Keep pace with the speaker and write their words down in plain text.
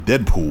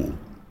Deadpool,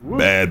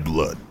 Bad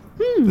Blood.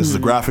 This is a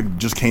graphic that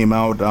just came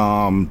out,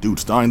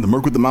 starring the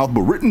merc-with-a-mouth,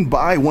 but written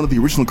by one of the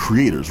original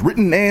creators.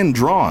 Written and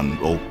drawn,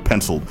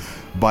 penciled,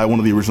 by one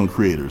of the original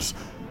creators.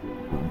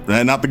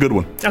 And not the good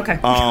one. Okay.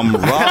 Rob, I'm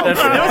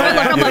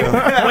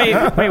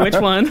like, wait, which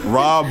one?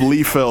 Rob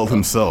Liefeld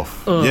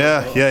himself.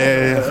 Yeah.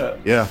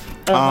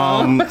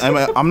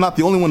 I'm not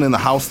the only one in the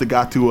house that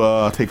got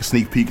to take a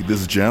sneak peek at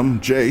this gem.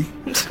 Jay.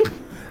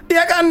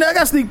 Yeah, I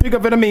got a sneak peek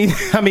of it. I mean,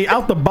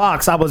 out the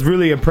box, I was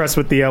really impressed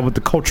with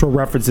the cultural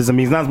references. I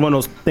mean, it's not one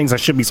of those things I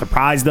should be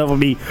surprised of. I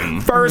mean,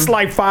 first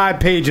 5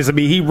 pages. I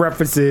mean, he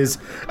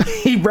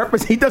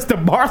does the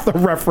Martha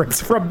reference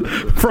from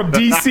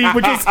DC,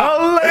 which is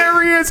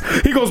hilarious.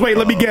 He goes, "Wait,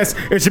 let me guess.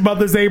 It's your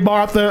mother's name,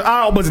 Martha."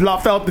 I almost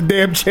fell out the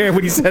damn chair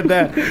when he said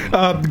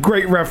that.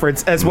 Great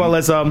reference, as well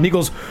as he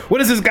goes,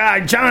 "What is this guy,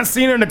 John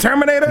Cena in the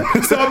Terminator?"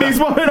 So I mean, he's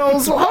one of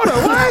those. Hold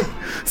on, what?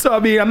 So I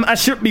mean, I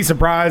shouldn't be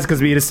surprised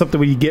because it's something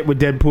when you get with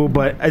Deadpool,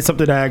 but it's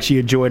something I actually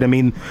enjoyed. I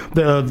mean,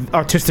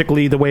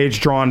 artistically, the way it's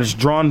drawn.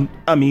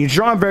 I mean, it's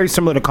drawn very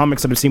similar to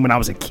comics that I've seen when I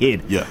was a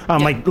kid. Yeah.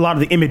 Like a lot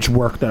of the image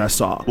work that I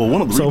saw. Well,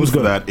 one of the reasons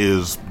for that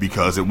is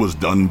because it was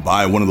done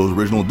by one of those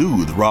original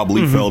dudes. Rob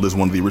Liefeld is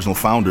one of the original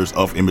founders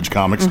of Image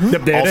Comics.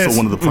 Also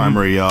one of the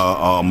primary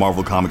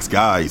Marvel Comics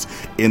guys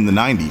in the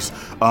 90s.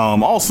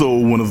 Also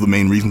one of the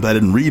main reasons I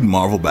didn't read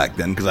Marvel back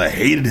then, because I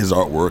hated his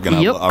artwork and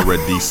I read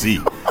DC.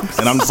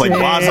 And I'm just like,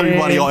 why is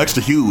everybody all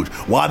extra huge?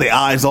 Why are their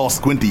eyes all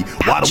squinty?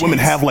 Why do women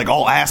have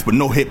all ass but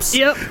no hips?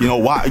 Yep.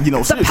 Why?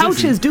 The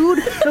pouches, dude.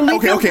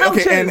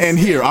 Okay. And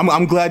here,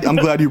 I'm glad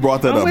you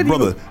brought that up,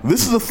 brother.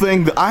 This is a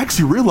thing that I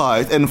actually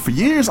realized, and for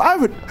years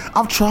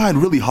I've tried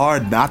really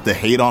hard not to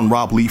hate on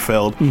Rob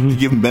Liefeld, to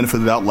give him benefit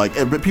of the doubt. Like,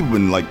 people have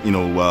been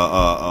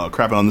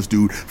crapping on this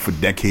dude for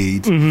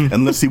decades,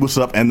 and let's see what's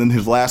up. And then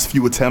his last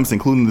few attempts,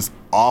 including this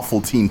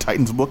awful Teen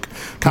Titans book,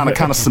 kind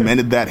of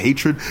cemented that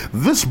hatred.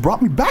 This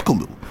brought me back a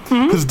little.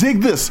 Because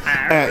dig this.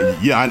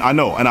 I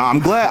know. And I'm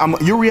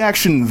glad. Your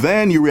reaction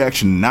then, your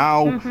reaction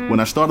now, when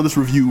I started this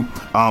review,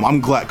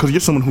 I'm glad, because you're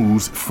someone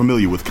who's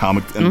familiar with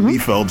comics and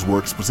Liefeld's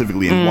work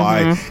specifically, and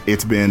why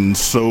it's been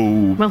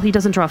so... Well, he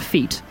doesn't draw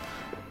feet.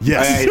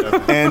 Yes,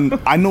 and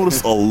I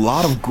noticed a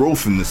lot of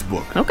growth in this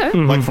book. Okay.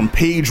 Like from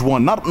page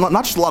one, not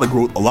just a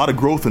lot of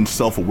growth and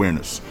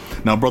self-awareness.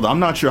 Now, brother, I'm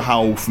not sure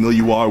how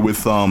familiar you are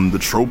with the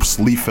tropes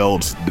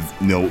Liefeld's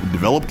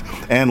developed,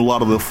 and a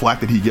lot of the flack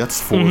that he gets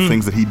for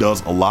things that he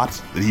does a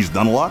lot, that he's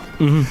done a lot.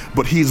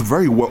 But he's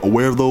very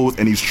aware of those,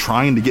 and he's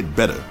trying to get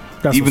better.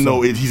 Even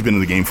though he's been in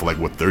the game for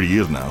 30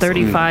 years now.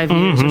 35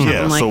 years or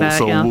something like that.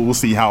 So we'll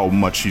see how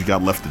much he's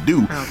got left to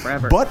do.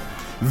 Forever. But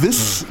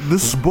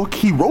this book,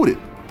 he wrote it.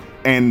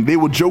 And they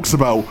were jokes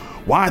about,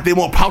 why aren't there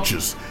more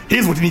pouches?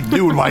 Here's what you need to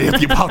do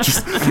with your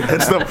pouches and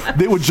stuff.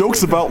 They were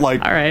jokes about all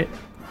right,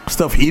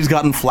 stuff he's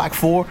gotten flack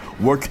for,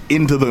 worked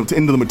into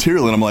the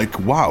material, and I'm like,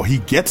 wow, he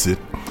gets it,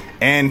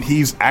 and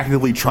he's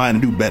actively trying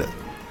to do better.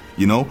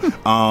 A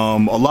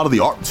lot of the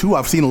art too,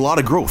 I've seen a lot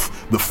of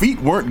growth. The feet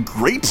weren't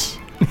great,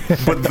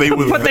 but they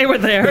were there. They were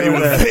there.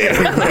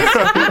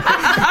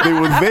 They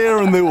were there,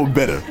 and they were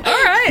better. All right.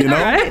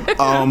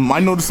 I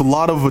noticed a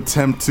lot of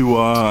attempt to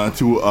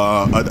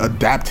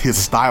adapt his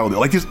style,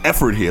 like his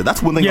effort here.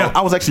 That's one thing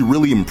I was actually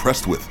really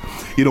impressed with,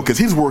 because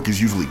his work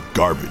is usually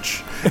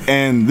garbage,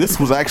 and this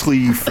was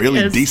actually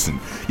fairly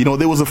decent.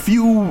 There was a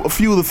few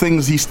of the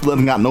things he still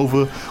hadn't gotten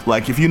over.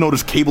 Like, if you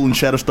notice, Cable and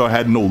Shatterstar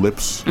had no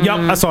lips. Yep,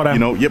 I saw that.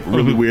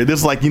 Really weird.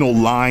 There's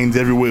lines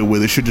everywhere where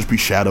there should just be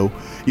shadow.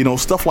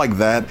 Stuff like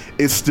that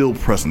is still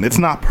present. It's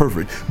not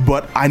perfect,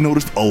 but I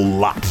noticed a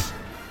lot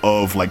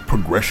of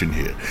progression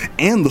here,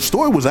 and the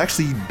story was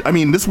actually,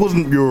 this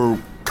wasn't your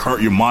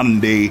modern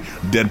day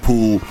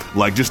Deadpool,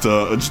 just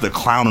a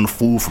clown and a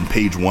fool from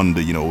page 1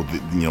 to the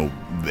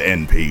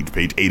end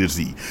page A to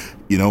Z.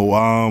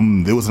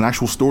 There was an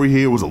actual story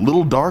here. It was a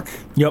little dark,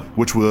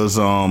 which was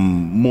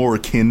more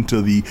akin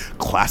to the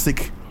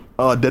classic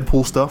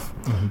Deadpool stuff,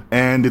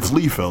 and it's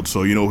Liefeld,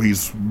 so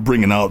he's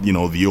bringing out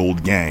the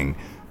old gang.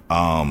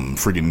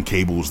 Friggin'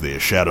 Cable was there,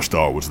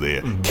 Shatterstar was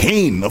there,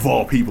 Kane of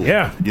all people,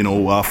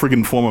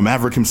 friggin' former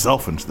Maverick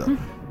himself and stuff,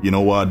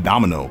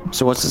 Domino.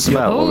 So what's this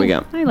about? What we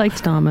got? I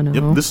liked Domino.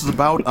 Yep, this is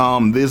about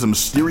there's a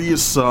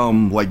mysterious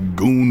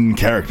goon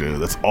character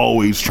that's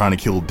always trying to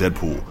kill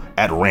Deadpool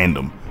at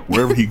random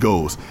wherever he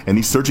goes, and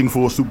he's searching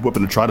for a super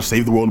weapon to try to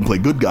save the world and play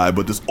good guy,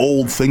 but this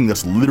old thing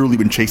that's literally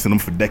been chasing him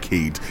for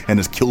decades and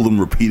has killed him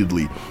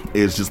repeatedly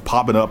is just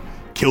popping up,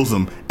 kills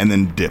him, and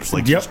then dips.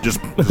 Just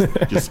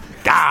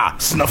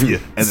snuff you,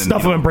 and then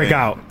snuff him and break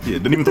out. Yeah,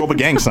 didn't even throw up a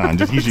gang sign.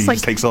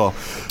 Just takes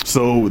off.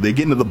 So they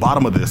get into the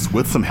bottom of this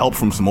with some help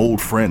from some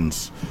old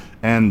friends.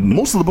 And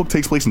most of the book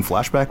takes place in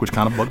flashback, which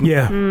kind of bugged me.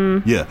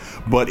 Yeah,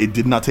 but it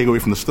did not take away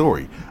from the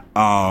story.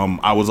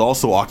 I was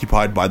also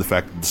occupied by the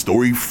fact that the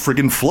story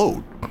friggin'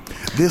 flowed.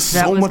 There's so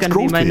much growth here. That was going to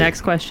be my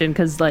next question,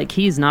 because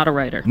he's not a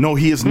writer. No,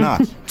 he is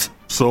not.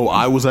 So So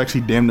I was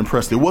actually damn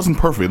impressed. It wasn't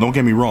perfect, don't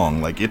get me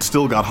wrong. Like, it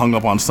still got hung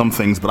up on some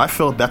things, but I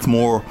felt that's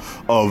more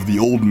of the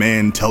old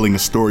man telling a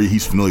story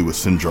he's familiar with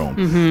syndrome.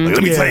 Like,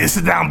 let me tell you,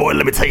 sit down, boy,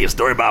 let me tell you a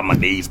story about my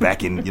days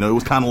back in, it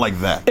was kind of like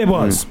that. It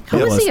was. Who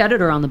was the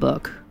editor on the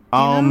book?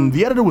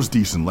 The editor was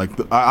decent. Like,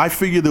 I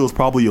figured there was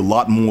probably a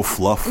lot more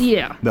fluff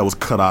that was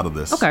cut out of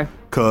this. Okay.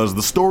 Because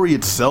the story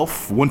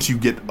itself, once you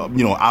get,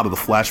 out of the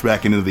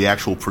flashback into the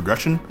actual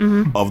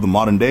progression of the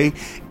modern day,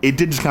 it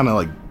did just kind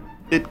of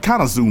it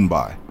kind of zoomed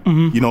by.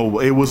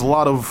 It was a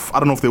lot of, I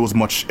don't know if there was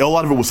much, a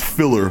lot of it was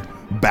filler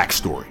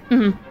backstory.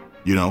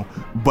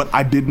 But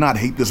I did not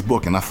hate this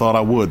book, and I thought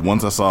I would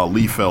once I saw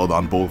Liefeld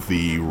on both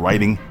the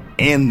writing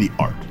and the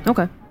art.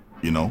 Okay.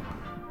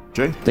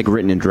 Jay? Like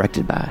written and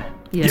directed by.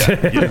 Yeah.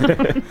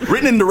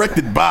 Written and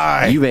directed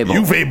by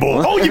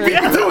Uwe. Oh, you beat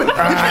me to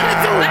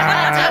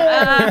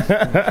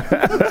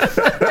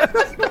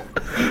it.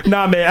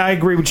 Nah, man, I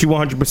agree with you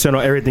 100%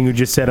 on everything you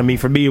just said. I mean,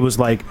 for me, it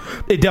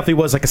definitely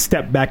was like a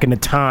step back in the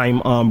time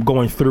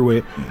going through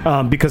it.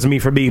 Because,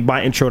 for me,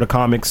 my intro to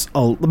comics,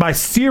 my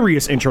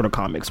serious intro to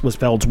comics was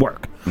Feld's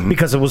work.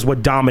 Because it was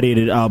what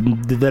dominated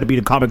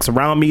the comics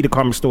around me, the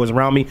comic stores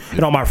around me,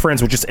 and all my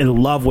friends were just in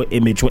love with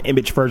Image when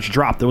Image first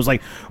dropped. It was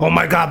like, oh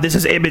my God, this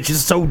is Image. It's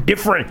so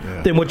different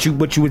than what you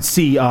would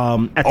see at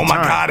the time. Oh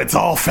my God, it's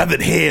all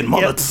feathered hair and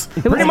mullets.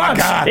 Pretty much.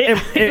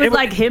 It was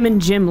like him and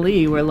Jim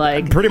Lee were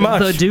like pretty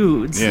much the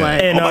dudes. Yeah.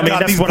 Like, and, oh my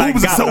God, that's these what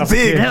boobs are so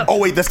big. Yeah. Oh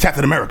wait, that's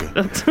Captain America.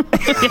 Pretty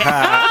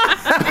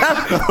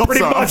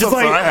much. It's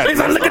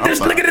like, look at this,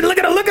 look at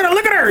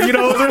her. It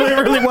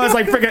really was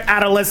like freaking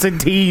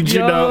adolescent teens,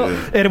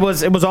 And it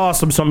was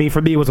awesome. So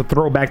for me, it was a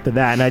throwback to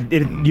that.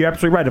 And you're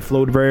absolutely right. It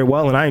flowed very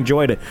well, and I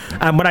enjoyed it.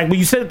 When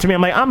you said it to me,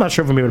 I'm like, I'm not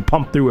sure if I'm able to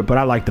pump through it, but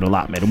I liked it a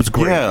lot, man. It was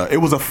great. Yeah, it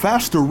was a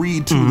faster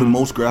read too than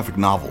most graphic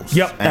novels.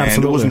 Yep, and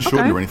absolutely. it wasn't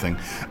short or anything.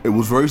 It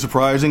was very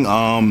surprising.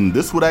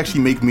 This would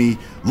actually make me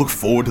look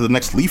forward to the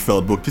next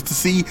Liefeld book just to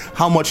see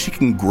how much he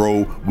can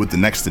grow with the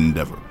next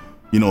endeavor.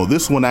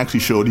 This one actually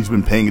showed he's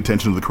been paying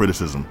attention to the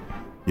criticism.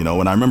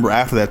 And I remember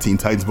after that Teen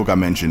Titans book I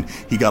mentioned,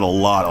 he got a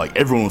lot, like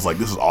everyone was like,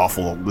 this is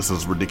awful, this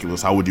is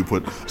ridiculous, how would you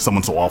put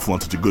someone so awful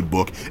on such a good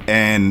book?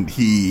 And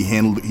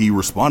he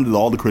responded to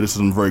all the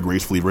criticism very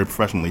gracefully, very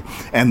professionally,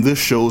 and this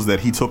shows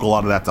that he took a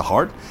lot of that to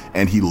heart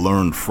and he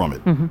learned from it,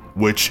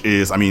 which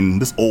is,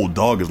 this old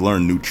dog has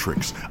learned new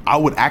tricks. I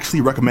would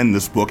actually recommend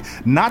this book,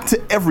 not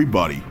to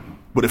everybody,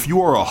 but if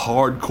you are a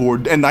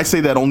hardcore, and I say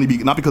that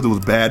not because it was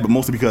bad, but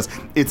mostly because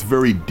it's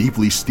very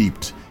deeply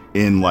steeped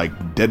in like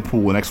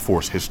Deadpool and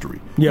X-Force history.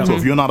 Yeah. So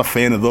if you're not a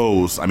fan of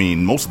those,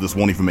 most of this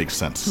won't even make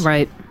sense.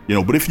 Right.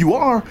 But if you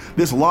are,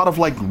 there's a lot of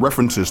like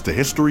references to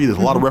history. There's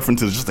a lot of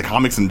references just to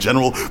comics in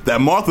general.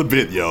 That Martha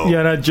bit, yo.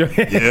 Yeah, that joke.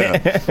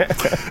 Yeah.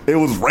 It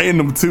was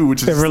random too,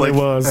 which is it really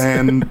was.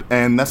 And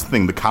that's the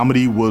thing. The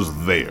comedy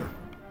was there.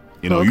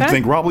 You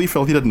think Rob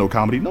Liefeld, he doesn't know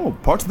comedy. No,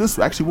 parts of this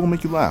actually will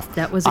make you laugh.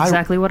 That was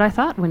exactly what I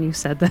thought when you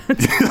said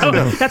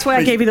that. That's why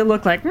I gave you the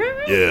look like,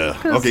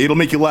 yeah. Okay, it'll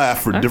make you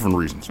laugh for different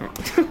reasons.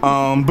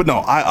 But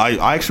no,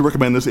 I actually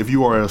recommend this if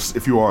you are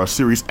a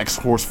serious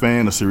X-Force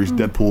fan, a serious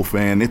Deadpool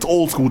fan. It's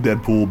old school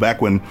Deadpool, back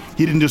when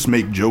he didn't just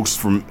make jokes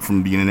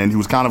from beginning to end. He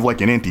was kind of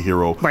like an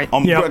antihero. Right.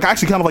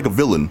 Actually kind of like a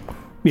villain.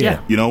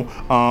 Yeah.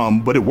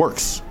 But it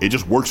works. It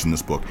just works in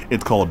this book.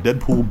 It's called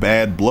Deadpool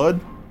Bad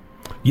Blood.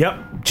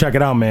 Yep, check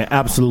it out, man.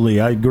 Absolutely,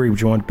 I agree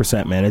with you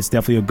 100%, man. It's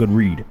definitely a good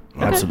read.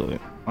 Okay. Absolutely.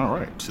 All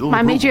right.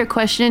 My major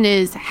question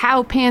is,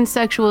 how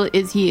pansexual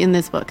is he in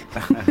this book?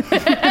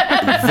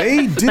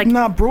 They did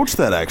not broach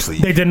that, actually.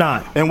 They did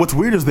not. And what's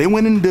weird is they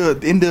went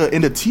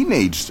into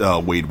teenage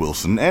Wade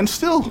Wilson, and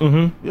still,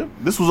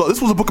 this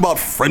was a book about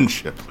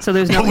friendship. So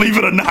there's no believe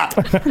it or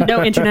not,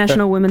 no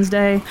International Women's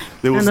Day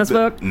in this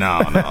book.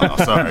 No.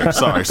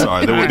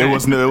 Sorry. There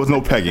was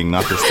no pegging,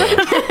 not this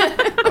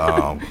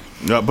time.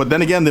 But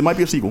then again, there might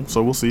be a sequel,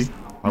 so we'll see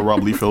how Rob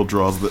Liefeld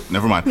draws.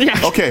 Never mind.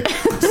 Yeah. Okay,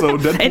 so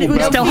Deadpool. And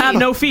we still have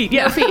no feet.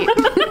 Yeah. No feet.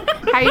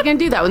 How are you gonna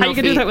do that with no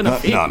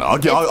feet? No.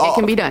 It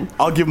can be done.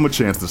 I'll give him a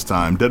chance this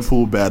time.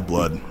 Deadpool Bad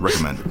Blood,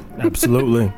 recommended. Absolutely.